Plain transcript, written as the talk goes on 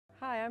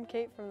Hi, I'm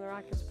Kate from the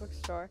Rockets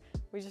Bookstore.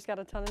 We just got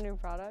a ton of new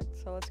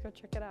products, so let's go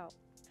check it out.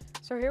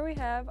 So here we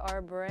have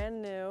our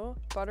brand new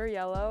butter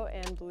yellow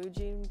and blue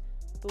jean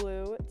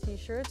blue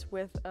t-shirts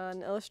with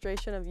an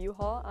illustration of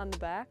U-Haul on the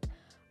back.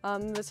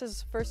 This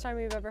is the first time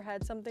we've ever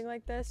had something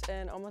like this,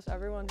 and almost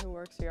everyone who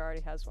works here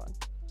already has one.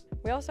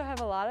 We also have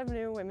a lot of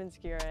new women's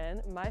gear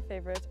in. My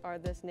favorites are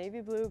this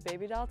navy blue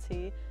baby doll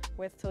tee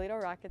with Toledo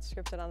Rockets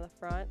scripted on the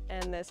front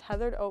and this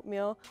heathered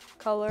oatmeal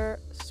color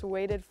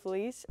suede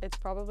fleece. It's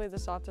probably the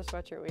softest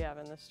sweatshirt we have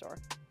in this store.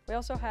 We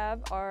also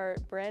have our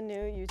brand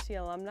new UT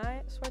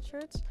alumni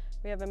sweatshirts.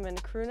 We have them in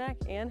crew neck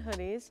and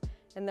hoodies,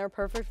 and they're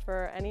perfect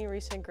for any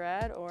recent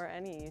grad or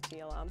any UT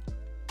alum.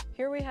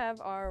 Here we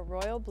have our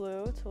royal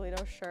blue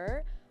Toledo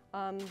shirt.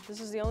 This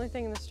is the only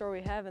thing in the store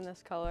we have in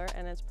this color,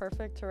 and it's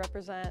perfect to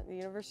represent the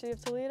University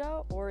of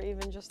Toledo or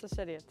even just the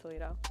city of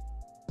Toledo.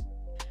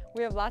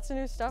 We have lots of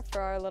new stuff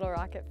for our Little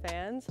Rocket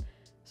fans.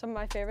 Some of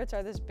my favorites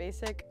are this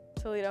basic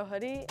Toledo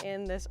hoodie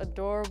and this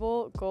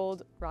adorable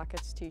gold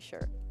Rockets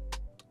t-shirt.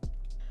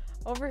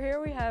 Over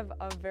here we have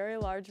a very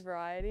large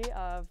variety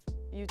of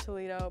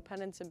Toledo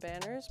pennants and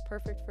banners,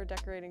 perfect for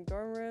decorating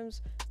dorm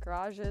rooms,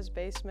 garages,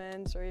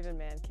 basements, or even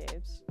man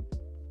caves.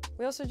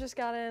 We also just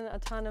got in a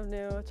ton of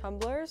new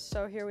tumblers.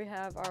 So here we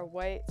have our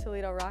white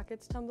Toledo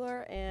Rockets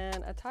tumbler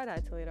and a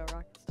tie-dye Toledo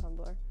Rockets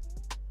tumbler.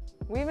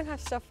 We even have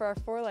stuff for our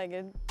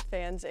four-legged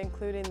fans,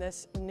 including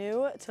this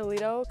new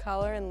Toledo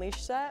collar and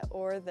leash set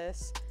or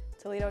this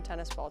Toledo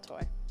tennis ball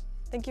toy.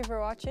 Thank you for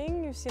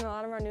watching. You've seen a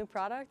lot of our new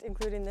product,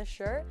 including this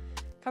shirt.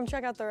 Come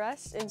check out the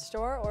rest in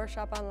store or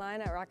shop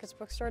online at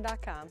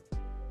rocketsbookstore.com.